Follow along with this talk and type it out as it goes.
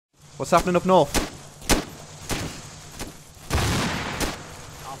What's happening up north?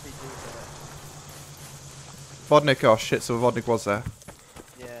 Vodnik, oh shit, so Vodnik was there.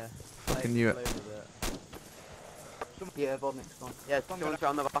 Yeah. Fucking knew it. Yeah, Vodnik's gone. Yeah, someone's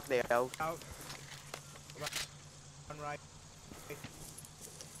around the back of the house. Right.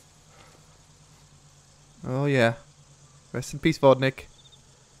 Oh yeah. Rest in peace, Vodnik.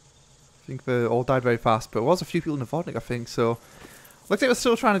 I think they all died very fast, but there was a few people in the Vodnik, I think, so... Looks like we're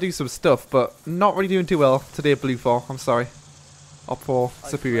still trying to do some stuff, but not really doing too well today at BluFor, I'm sorry. OpFor,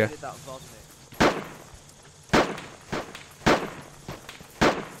 superior.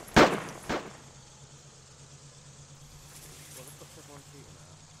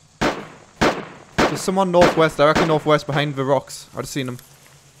 There's someone northwest, directly northwest behind the rocks. I just seen him.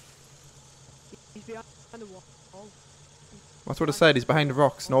 He's behind the wall. That's what I said, he's behind the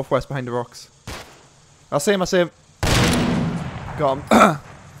rocks, northwest behind the rocks. I see him, I see him. Got him. Oh,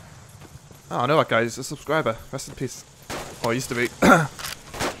 I know that guy, he's a subscriber. Rest in peace. Oh, he used to be.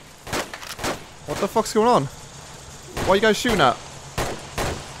 What the fuck's going on? What are you guys shooting at?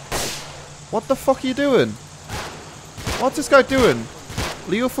 What the fuck are you doing? What's this guy doing?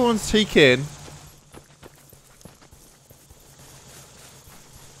 Leo phone's TKing. I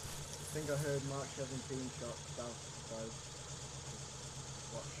think I heard Mark 17 shot south, so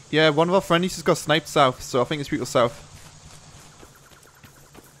watch. Yeah, one of our friends just got sniped south, so I think it's people south.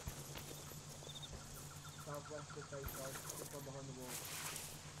 Southwest of base south, just one behind the wall.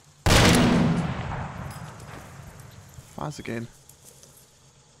 Fires again.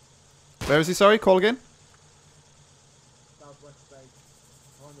 Where is he, sorry? Call again? Southwest base,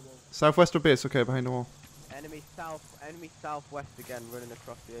 behind the wall. Southwest of base, okay, behind the wall. Enemy southwest again, running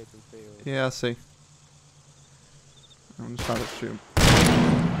across the open field. Yeah, I see. I'm just trying to shoot him.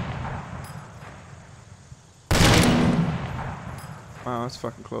 Wow, that's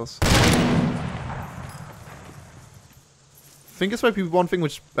fucking close. I think it's might be one thing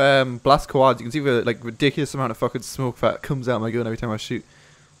which blast quads. You can see the like ridiculous amount of fucking smoke that comes out of my gun every time I shoot.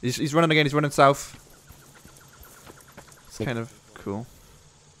 He's running again. He's running south. It's kind of cool.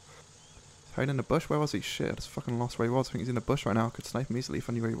 He's hiding in the bush. Where was he? Shit, I just fucking lost where he was. I think he's in the bush right now. I could snipe him easily if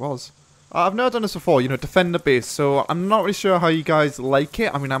I knew where he was. I've never done this before, you know, defend the base. So I'm not really sure how you guys like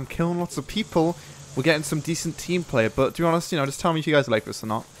it. I mean, I'm killing lots of people. We're getting some decent team play, but to be honest, you know, just tell me if you guys like this or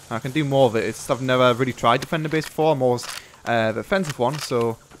not. I can do more of it. It's I've never really tried defend the base before. I'm always the offensive one,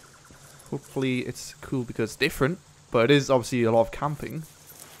 so hopefully it's cool because it's different. But it is obviously a lot of camping.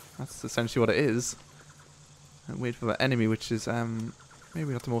 That's essentially what it is. And wait for the enemy, which is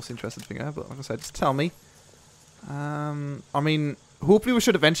maybe not the most interesting thing ever, but like I said, just tell me. I mean, hopefully we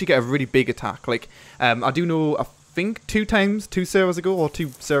should eventually get a really big attack. Like, I do know, I think 2 servers ago, or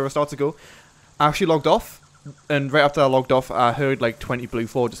 2 server starts ago, I actually logged off, and right after I logged off, I heard like 20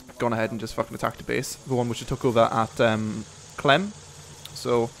 BluFor just gone ahead and just fucking attacked the base. The one which I took over at Clem.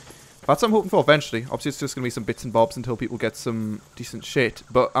 So, that's what I'm hoping for eventually. Obviously, it's just going to be some bits and bobs until people get some decent shit.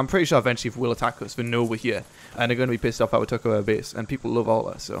 But I'm pretty sure eventually if will attack us, they know we're here. And they're going to be pissed off that we took over our base. And people love all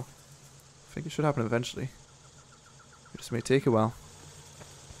that, so I think it should happen eventually. It just may take a while.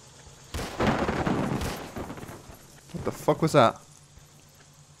 What the fuck was that?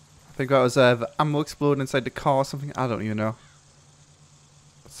 I think that was the ammo exploding inside the car or something. I don't even know.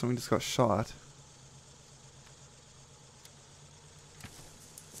 Something just got shot at.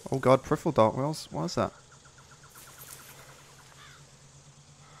 Oh god, peripheral dart. What was that?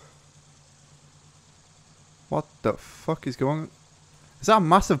 What the fuck is going on? Is that a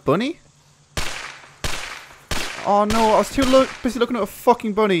massive bunny? Oh no, I was too busy looking at a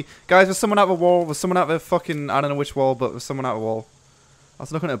fucking bunny. Guys, there's someone out of a wall. There's someone out of a fucking, I don't know which wall, but there's someone out of a wall. I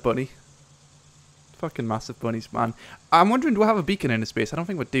was looking at a bunny. Fucking massive bunnies, man. I'm wondering, do I have a beacon in this base? I don't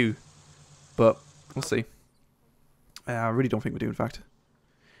think we do. But, we'll see. I really don't think we do, in fact.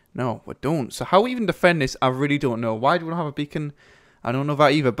 No, we don't. So how we even defend this, I really don't know. Why do we not have a beacon? I don't know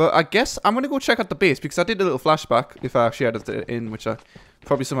that either. But I guess I'm going to go check out the base, because I did a little flashback, if I actually added it in, which I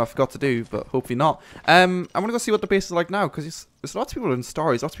probably something I forgot to do, but hopefully not. I'm going to go see what the base is like now, because there's lots of people in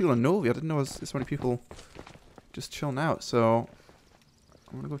Stories, lots of people in Novi. I didn't know there's so many people just chilling out, so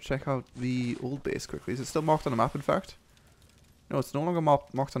I'm going to go check out the old base quickly. Is it still marked on the map, in fact? No, it's no longer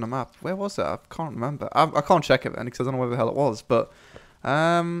marked on the map. Where was it? I can't remember. I can't check it, because I don't know where the hell it was, but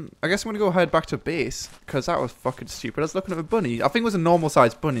I guess I'm going to go head back to base, because that was fucking stupid. I was looking at a bunny. I think it was a normal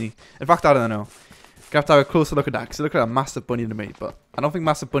sized bunny. In fact, I don't know. Gonna have to have a closer look at that, because it looked like a massive bunny to me, but I don't think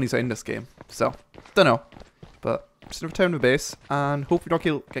massive bunnies are in this game, so, don't know. But just return to base, and hope we don't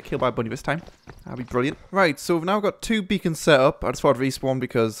get killed by a bunny this time. That'd be brilliant. Right, so we've now got 2 beacons set up. I just thought I'd respawn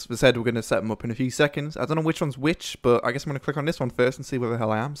because we said we're going to set them up in a few seconds. I don't know which one's which, but I guess I'm going to click on this one first and see where the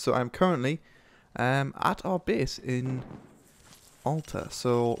hell I am. So I'm currently at our base in Alta.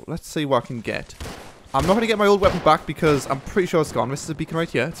 So let's see what I can get. I'm not going to get my old weapon back because I'm pretty sure it's gone. This is a beacon right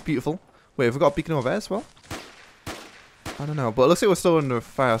here. It's beautiful. Wait, have we got a beacon over there as well? I don't know, but it looks like we're still under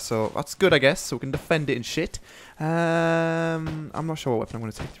fire, so that's good, I guess. So we can defend it and shit. I'm not sure what weapon I'm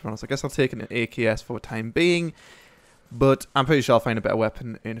going to take, to be honest. I guess I'll take an AKS for the time being, but I'm pretty sure I'll find a better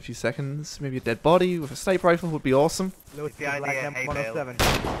weapon in a few seconds. Maybe a dead body with a sniper rifle would be awesome. Look, the idea,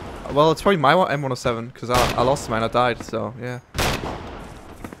 M107. Well, it's probably my M107 because I lost mine. I died, so yeah.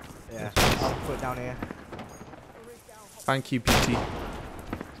 Yeah, I'll put it down here. Thank you, PT.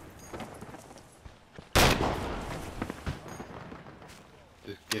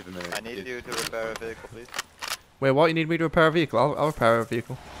 Just give him a... I need you to repair a vehicle, please. Wait, what? You need me to repair a vehicle? I'll repair a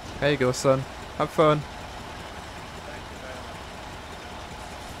vehicle. There you go, son. Have fun.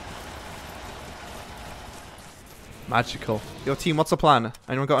 Magical. Yo, team, what's the plan?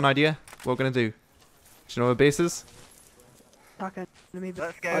 Anyone got an idea? What we're gonna do? Do you know where base is? Attack enemy.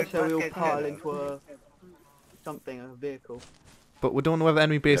 Let's go. I say we'll Let's pile go. into a something, a vehicle. But we don't know where the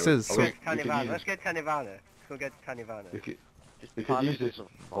enemy base Yeah, is, we- so... Let's we get could Tanivana. use- Let's get Tanivana. Let's go get Tanivana. We could, Just we could pile use it. this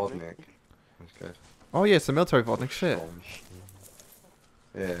Vodnik. That's good. Oh yeah, it's a military Vodnik, shit.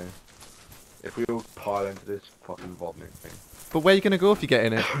 Yeah. If we all pile into this fucking Vodnik thing. But where are you gonna go if you get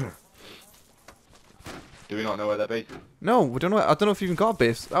in it? Do we not know where their base is? No, we don't know. I don't know if you even got a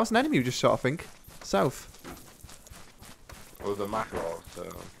base. That was an enemy we just shot, I think. South. Or the Makarov, so...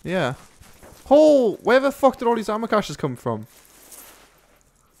 Yeah. Oh, where the fuck did all these armor caches come from?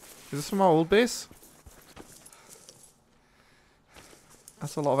 Is this from our old base?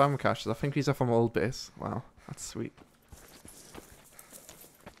 That's a lot of ammo caches. I think these are from our old base. Wow, that's sweet.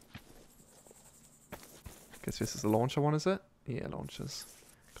 Guess this is the launcher one, is it? Yeah, launchers.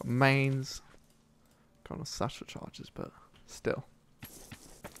 Got mains. Got no satchel charges, but still.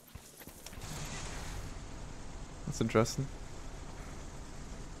 That's interesting.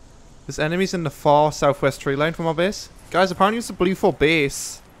 There's enemies in the far southwest tree line from our base. Guys, apparently it's a BluFor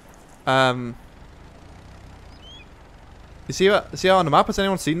base. You see that on the map? Has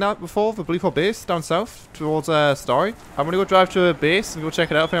anyone seen that before? The BluFor base down south towards Starry. I'm gonna go drive to a base and go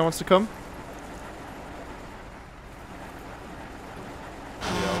check it out if anyone wants to come.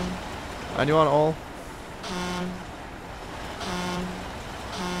 Anyone at all?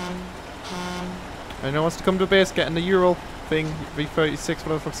 Anyone wants to come to a base, get in the Ural thing, V36,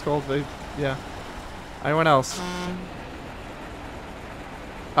 whatever the fuck's called. Yeah. Anyone else?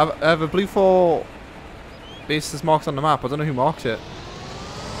 I have a BluFor base is marked on the map. I don't know who marked it.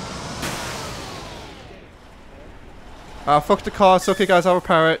 Fuck the car. It's okay, guys. I'll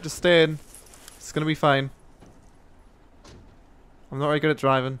repair it. Just stay in. It's gonna be fine. I'm not very good at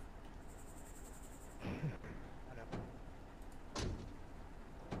driving.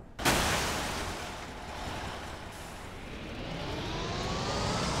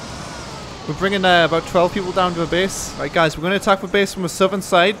 We're bringing about 12 people down to a base. Right, guys, we're going to attack the base from the southern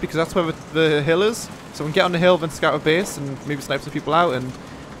side because that's where the hill is. So we can get on the hill, then scout a base and maybe snipe some people out, and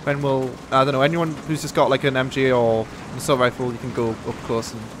then we'll, I don't know, anyone who's just got like an MG or an assault rifle, you can go up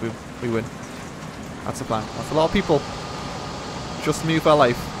close and we win. That's the plan. That's a lot of people. Trust me with our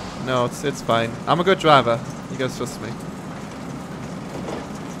life. No, it's fine. I'm a good driver. You guys trust me.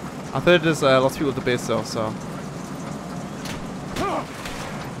 I've heard there's lots of people at the base though, so...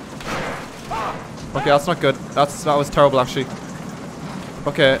 Okay, that's not good. That was terrible, actually.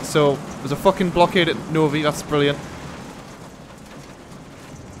 Okay, so there's a fucking blockade at Novi. That's brilliant.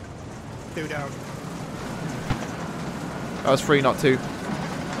 2 down. That was 3, not 2.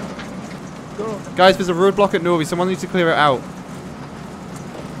 Guys, there's a roadblock at Novi. Someone needs to clear it out.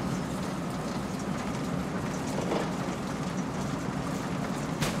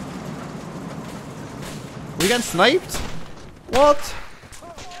 We getting sniped? What?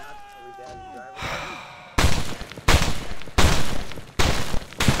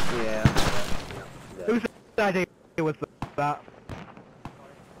 Whose idea was that?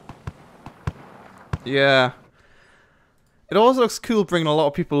 Yeah. It always looks cool bringing a lot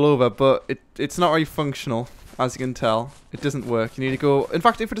of people over, but it's not very functional, as you can tell. It doesn't work. You need to go... In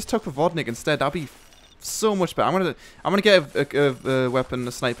fact, if I just took a Vodnik instead, that'd be so much better. I'm gonna get a weapon,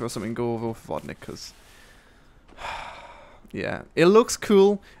 a sniper or something, go over for Vodnik, because... Yeah, it looks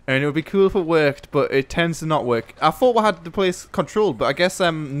cool, and it would be cool if it worked, but it tends to not work. I thought we had the place controlled, but I guess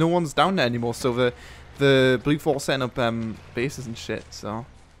no one's down there anymore, so the BluFor setting up bases and shit, so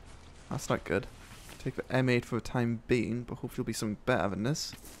that's not good. Take the M8 for the time being, but hopefully it'll be something better than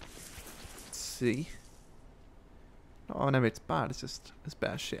this. Let's see. Oh, an M8's bad. It's just there's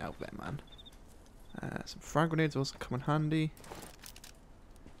better shit out there, man. Some frag grenades also come in handy.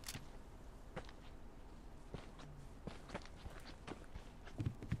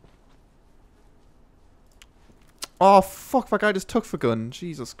 Oh fuck! That guy just took the gun.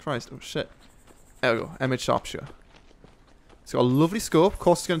 Jesus Christ! Oh shit! There we go. M8 sharpshooter. It's got a lovely scope. Of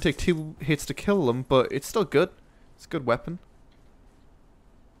course, it's going to take 2 hits to kill them, but it's still good. It's a good weapon.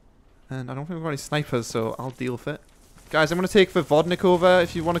 And I don't think we've got any snipers, so I'll deal with it. Guys, I'm going to take the Vodnik over.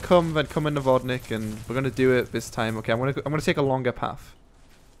 If you want to come, then come in the Vodnik, and we're going to do it this time. Okay, I'm going to take a longer path.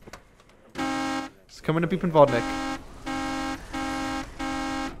 Just come in the beeping Vodnik.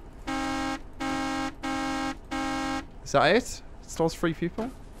 Is that it? It stalls 3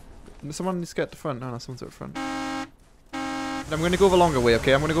 people? Someone needs to get at the front. No, someone's at the front. I'm going to go the longer way,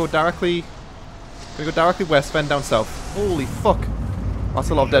 okay? I'm going to go directly west, then down south. Holy fuck. That's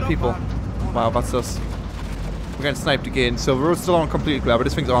a lot of dead people. Wow, that's us. We're getting sniped again. So the road's still on completely clear, but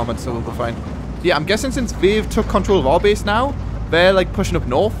this thing's armored, so we'll be fine. Yeah, I'm guessing since they've took control of our base now, they're like pushing up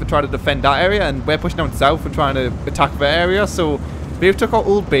north and trying to defend that area, and we're pushing down south and trying to attack their area. So they've took our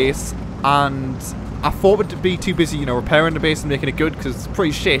old base, and I thought we'd be too busy, you know, repairing the base and making it good, because it's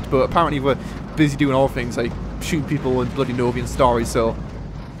pretty shit, but apparently we're busy doing all things, like shooting people in bloody Novian stories, so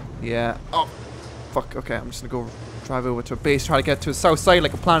yeah. Oh, fuck, okay, I'm just gonna go drive over to a base, try to get to the south side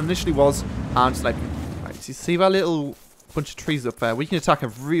like the plan initially was, and just like, right, so you see that little bunch of trees up there? We can attack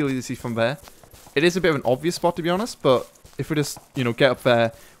it really easy from there. It is a bit of an obvious spot, to be honest, but if we just, you know, get up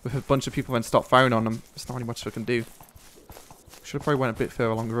there with a bunch of people and stop firing on them, there's not really much we can do. Should have probably went a bit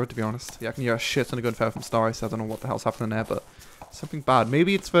further along the road, to be honest. Yeah, I can hear a shit ton of gunfire from Starry, so I don't know what the hell's happening there, but something bad.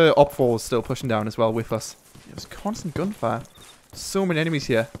 Maybe it's the OpFor still pushing down as well with us. There's constant gunfire. So many enemies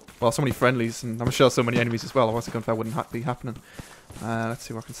here. Well, so many friendlies, and I'm sure so many enemies as well, otherwise the gunfire wouldn't be happening. Let's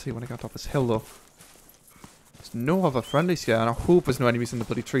see what I can see when I get on top of this hill, though. There's no other friendlies here, and I hope there's no enemies in the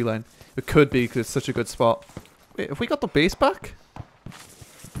bloody tree line. It could be, because it's such a good spot. Wait, have we got the base back?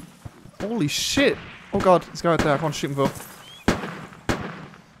 Holy shit! Oh god, this guy right there, I can't shoot him though.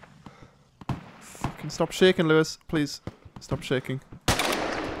 Fucking stop shaking, Lewis. Please, stop shaking.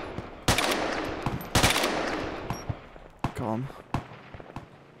 Come on.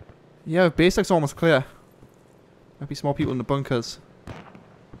 Yeah, base looks almost clear. Might be some more people in the bunkers.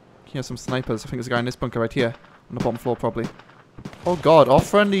 Here's some snipers. I think there's a guy in this bunker right here. On the bottom floor, probably. Oh god, our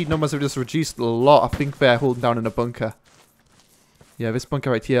friendly numbers have just reduced a lot. I think they're holding down in a bunker. Yeah, this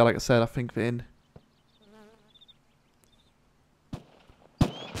bunker right here, like I said, I think they're in.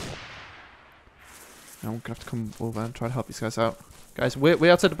 Now I'm gonna have to come over and try to help these guys out. Guys, wait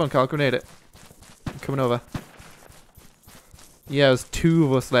outside the bunker, I'll grenade it. I'm coming over. Yeah, there's 2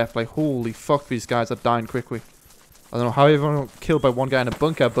 of us left. Like, holy fuck, these guys are dying quickly. I don't know how everyone got killed by one guy in a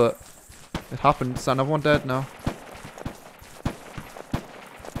bunker, but it happened. Is another one dead? No.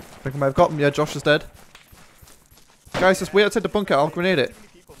 I think I might have got him. Yeah, Josh is dead. Guys, just wait outside the bunker. I'll grenade it.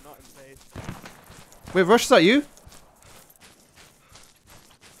 Wait, Rush, is that you?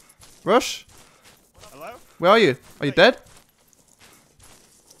 Rush? Hello? Where are you? Are you dead?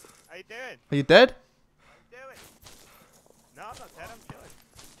 How you doing? Are you dead? How you doing? No, I'm not dead. I'm chilling.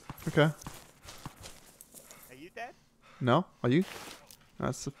 Okay. Are you dead? No? Are you?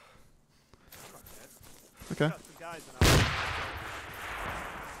 That's I'm not dead. okay. Got some guys and I'm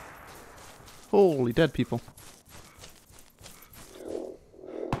Holy dead people.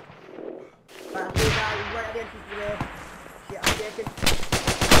 Right, I see a guy right at the entrance to the base. Shit, I'm shaking.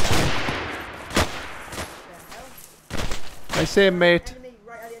 The hell? I say, mate. Enemy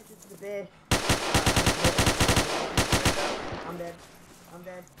right at the entrance to the base. I'm dead. I'm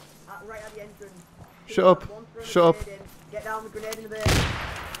dead. Right at the entrance. Shut up. One through the Shut up. grenade in. Get down the grenade in the base.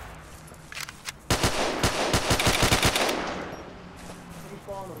 He's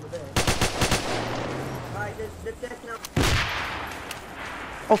falling on the base. Right, they're taking out.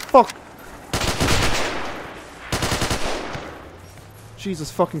 Oh fuck! Jesus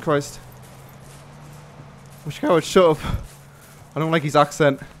fucking Christ. Wish guy would shut up. I don't like his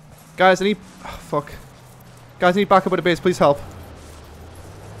accent. Guys, I need... Oh, fuck. Guys, I need backup at the base. Please help.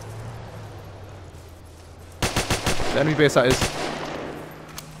 The enemy base, that is.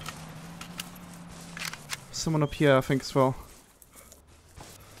 Someone up here, I think, as well.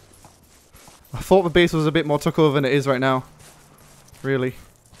 I thought the base was a bit more took over than it is right now. Really.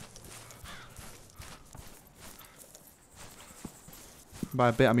 By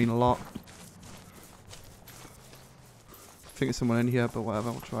a bit, I mean a lot. I think there's someone in here, but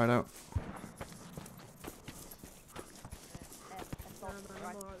whatever, we'll try it out.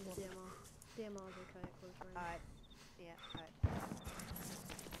 DMR's okay at close range. Alright. Yeah, alright.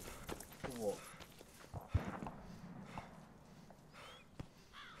 For what?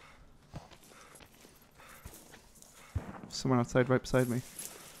 Someone outside right beside me.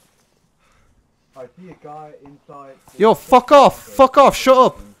 I see a guy inside. Yo, fuck off! Fuck off! Shut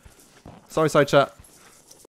up! Sorry, side chat.